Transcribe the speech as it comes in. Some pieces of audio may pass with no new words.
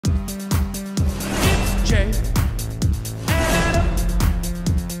J. And Adam.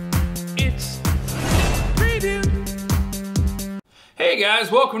 It's Preview. Hey guys,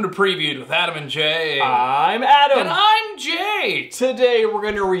 welcome to Previewed with Adam and Jay. I'm Adam. And I'm Jay. Today we're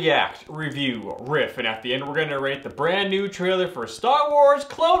going to react, review, riff, and at the end we're going to rate the brand new trailer for Star Wars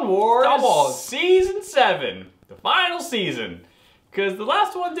Clone Wars Season 7. The final season. Because the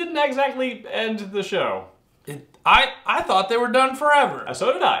last one didn't exactly end the show. I thought they were done forever.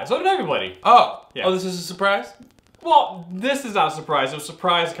 So did I. So did everybody. Oh. Yeah. Oh, this is a surprise? Well, this is not a surprise. It was a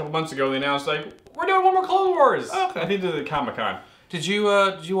surprise a couple months ago. They announced, like, we're doing one more Clone Wars. Okay. I think they did Comic-Con. Did you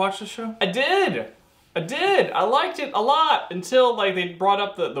watch the show? I did. I liked it a lot until like they brought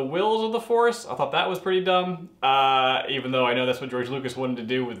up the wills of the Force. I thought that was pretty dumb. Even though I know that's what George Lucas wanted to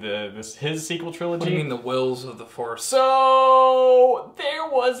do with his sequel trilogy. What do you mean the wills of the Force? So there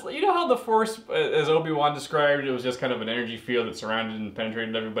was, you know how the Force, as Obi-Wan described, it was just kind of an energy field that surrounded and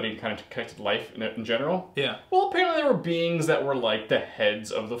penetrated everybody and kind of connected life in general? Yeah. Well, apparently there were beings that were like the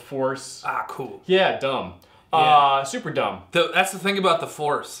heads of the Force. Ah, cool. Yeah, dumb. Yeah. Super dumb. That's the thing about the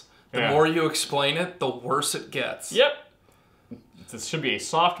Force. The Yeah. more you explain it, the worse it gets. Yep. This should be a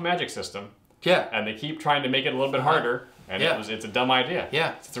soft magic system. Yeah. And they keep trying to make it a little bit harder, and it's a dumb idea.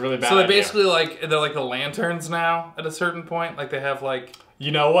 Yeah. It's a really bad idea. So they're idea. basically they're like the lanterns now at a certain point. Like they have like...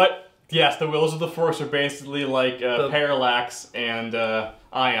 You know what? Yes, the Wills of the Force are basically like Parallax and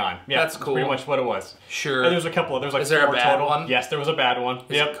Ion. Yeah, that's cool. Pretty much what it was. Sure. And there's a couple of, there's like Is there four a bad total. one? Yes, there was a bad one.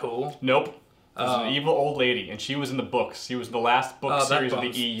 Is it cool? Nope. There's an evil old lady, and she was in the books. She was in the last book series of the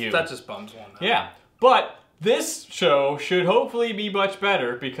EU. That just bums one out. Yeah. But this show should hopefully be much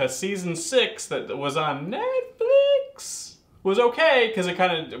better because season 6 that was on Netflix was okay because it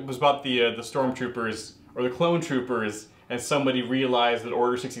kind of was about the stormtroopers or the clone troopers, and somebody realized that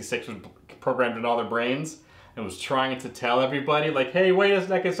Order 66 was programmed in all their brains and was trying to tell everybody like, hey, wait a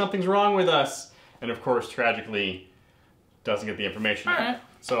second, something's wrong with us. And of course, tragically, doesn't get the information. All right.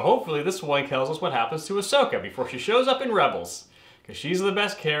 So hopefully this one tells us what happens to Ahsoka before she shows up in Rebels. Because she's the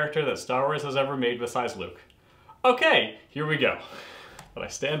best character that Star Wars has ever made besides Luke. Okay, here we go. But I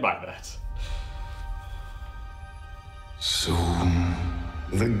stand by that. Soon,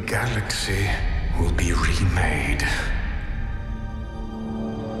 the galaxy will be remade.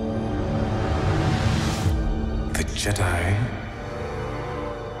 The Jedi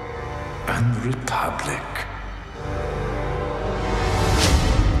and the Republic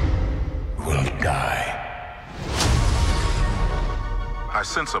will die. I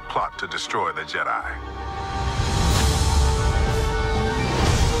sense a plot to destroy the Jedi.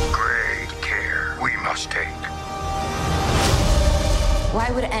 Great care we must take.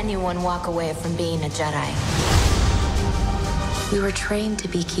 Why would anyone walk away from being a Jedi? We were trained to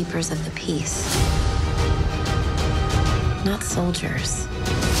be keepers of the peace, not soldiers.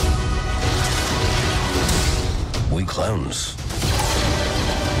 We clones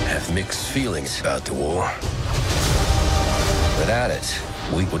have mixed feelings about the war. Without it,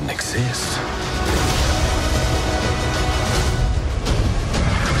 we wouldn't exist.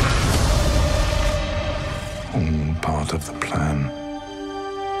 All part of the plan.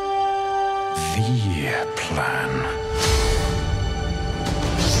 The plan.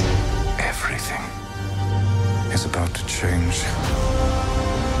 Everything is about to change.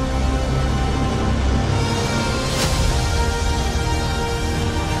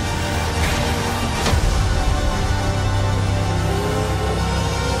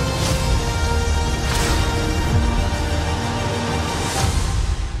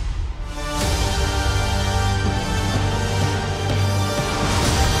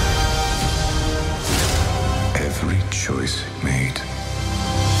 Every choice made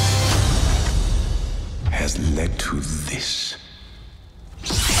has led to this.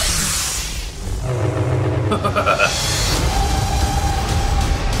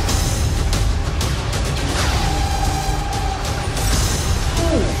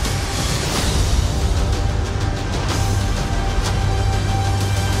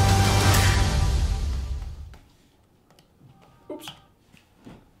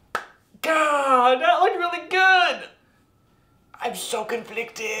 God, that looked really good! I'm so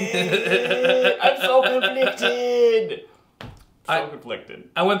conflicted! I'm so conflicted! Conflicted.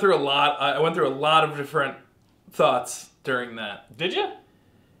 I went through a lot. I went through a lot of different thoughts during that. Did you?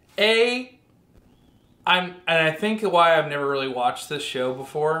 And I think why I've never really watched this show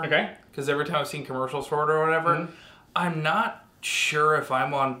before. Okay. Because every time I've seen commercials for it or whatever, I'm not sure if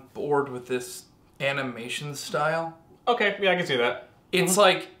I'm on board with this animation style. Okay, yeah, I can see that. It's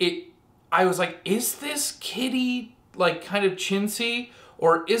like I was like, is this kitty like kind of chintzy,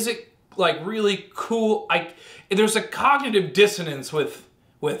 or is it like really cool? There's a cognitive dissonance with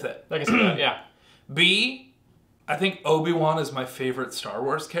it. I can see that, yeah. B, I think Obi-Wan is my favorite Star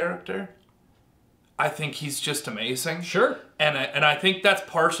Wars character. I think he's just amazing. Sure. And I think that's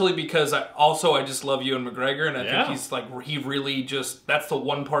partially because I just love Ewan McGregor, and I think he's like, he really just, that's the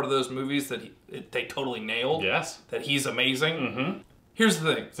one part of those movies that they totally nailed. Yes. That he's amazing. Mm-hmm. Here's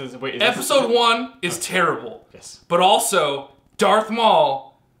the thing. So, wait, Episode 1 is terrible. Yes. But also, Darth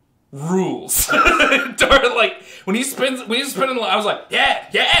Maul rules. Like, when he's spinning, I was like,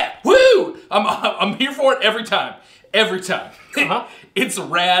 yeah, woo! I'm here for it every time. Every time. It's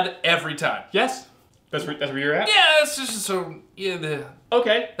rad every time. Yes. That's where you're at? Yeah, it's just so,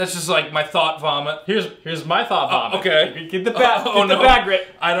 Okay. That's just like my thought vomit. Here's my thought vomit. Okay. Get the bag. Oh, the no. bag, Rick.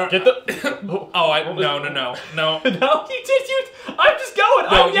 I don't. Get the. No. No, you did. I'm just going.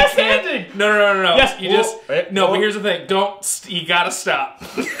 No, I'm yes-handing. No. Yes, But here's the thing. You gotta stop.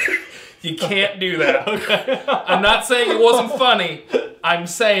 You can't do that. Okay. I'm not saying it wasn't funny. I'm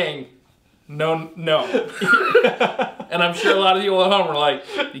saying no. And I'm sure a lot of people at home are like,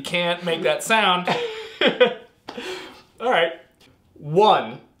 you can't make that sound. All right.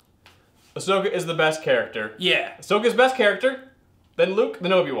 1. Ahsoka is the best character. Yeah. Ahsoka's best character, then Luke,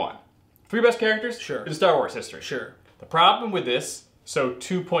 then Obi-Wan. 3 best characters in Star Wars history. Sure. The problem with this, so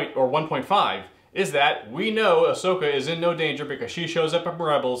 1.5, is that we know Ahsoka is in no danger because she shows up in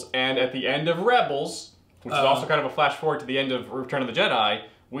Rebels, and at the end of Rebels, which is also kind of a flash forward to the end of Return of the Jedi,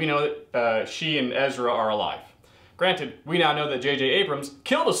 we know that she and Ezra are alive. Granted, we now know that J.J. Abrams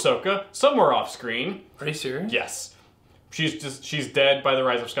killed Ahsoka somewhere off screen. Are you serious? Yes. She's dead by the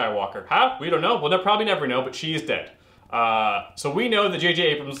Rise of Skywalker. How? We don't know. We'll probably never know, but she is dead. So we know that J.J.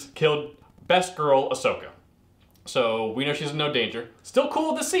 Abrams killed best girl Ahsoka. So we know she's in no danger. Still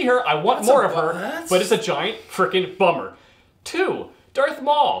cool to see her. I want more of her, but it's a giant freaking bummer. 2, Darth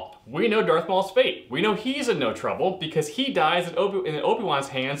Maul. We know Darth Maul's fate. We know he's in no trouble because he dies in Obi-Wan's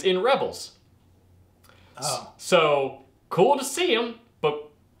hands in Rebels. Oh. So, cool to see him,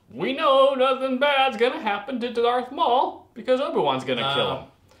 but we know nothing bad's gonna happen to Darth Maul because Obi-Wan's gonna kill him.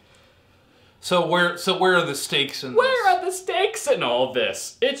 So where are the stakes in this? Where are the stakes in all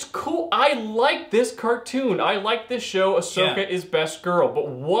this? It's cool. I like this cartoon. I like this show. Ahsoka is best girl.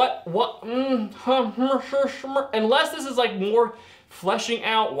 But unless this is like more fleshing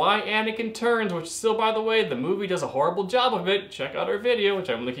out why Anakin turns, which still, by the way, the movie does a horrible job of it. Check out our video, which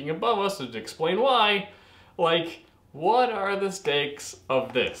I'm linking above us to explain why. Like, what are the stakes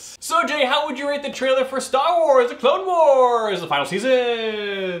of this? So, Jay, how would you rate the trailer for Star Wars: The Clone Wars, the final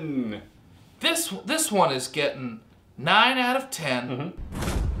season? This one is getting 9 out of 10.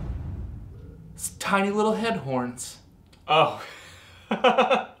 It's tiny little head horns. Oh.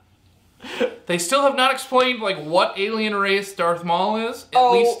 They still have not explained like what alien race Darth Maul is.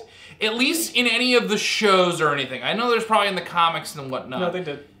 At least in any of the shows or anything. I know there's probably in the comics and whatnot. No, they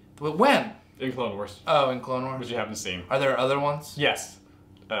did. But when? In Clone Wars. Oh, in Clone Wars. Which you haven't seen. Are there other ones? Yes.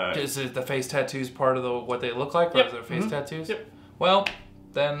 Is it the face tattoos part of what they look like? Or is there face tattoos? Yep. Well,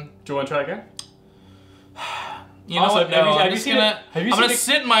 then. Do you want to try again? You know what? No, I'm gonna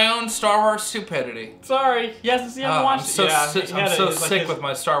sit in my own Star Wars stupidity. Sorry, yes, you haven't watched it. I'm so sick with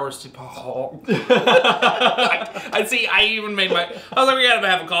my Star Wars stupidity. I see. I even made my. I was like, we gotta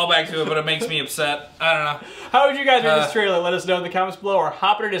have a callback to it, but it makes me upset. I don't know. How would you guys rate this trailer? Let us know in the comments below, or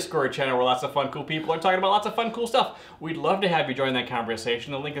hop in our Discord channel where lots of fun, cool people are talking about lots of fun, cool stuff. We'd love to have you join that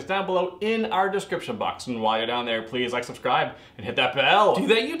conversation. The link is down below in our description box. And while you're down there, please like, subscribe, and hit that bell. Do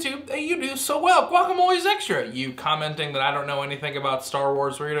that, YouTube. That you do so well. Guacamole's extra. You commenting that I don't know anything about Star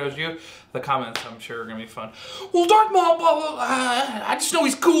Wars weirdos. The comments, I'm sure, are gonna be fun. Well, Darth Maul, blah, blah, blah, I just know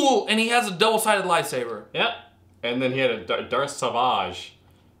he's cool, and he has a double-sided lightsaber. Yep. And then he had a Darth Savage,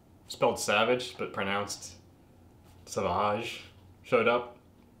 spelled savage, but pronounced Savage, showed up.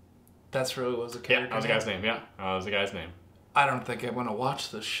 That's really was a character. Yeah, that was the guy's name. Yeah, that was the guy's name. I don't think I'm gonna watch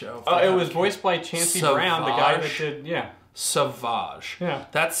this show. Oh, it was voiced by Chancey Brown, the guy that did, Savage. Yeah.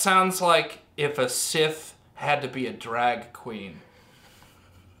 That sounds like if a Sith had to be a drag queen.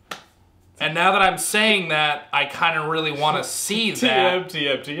 And now that I'm saying that, I kind of really want to see that.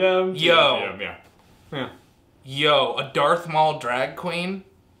 TM. Yeah. Yo, a Darth Maul drag queen?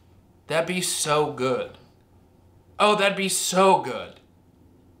 That'd be so good. Oh, that'd be so good.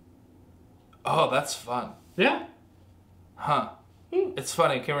 Oh, that's fun. Yeah. Huh. It's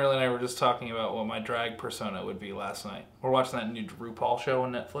funny, Kimberly and I were just talking about what my drag persona would be last night. We're watching that new RuPaul show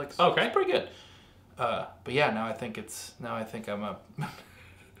on Netflix. Okay. It's pretty good. But yeah, now I think I'm a...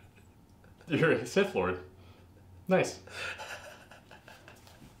 You're a Sith Lord. Nice.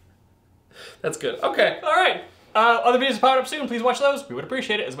 That's good. Okay. All right. Other videos popping up soon. Please watch those. We would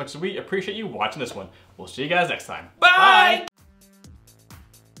appreciate it as much as we appreciate you watching this one. We'll see you guys next time. Bye!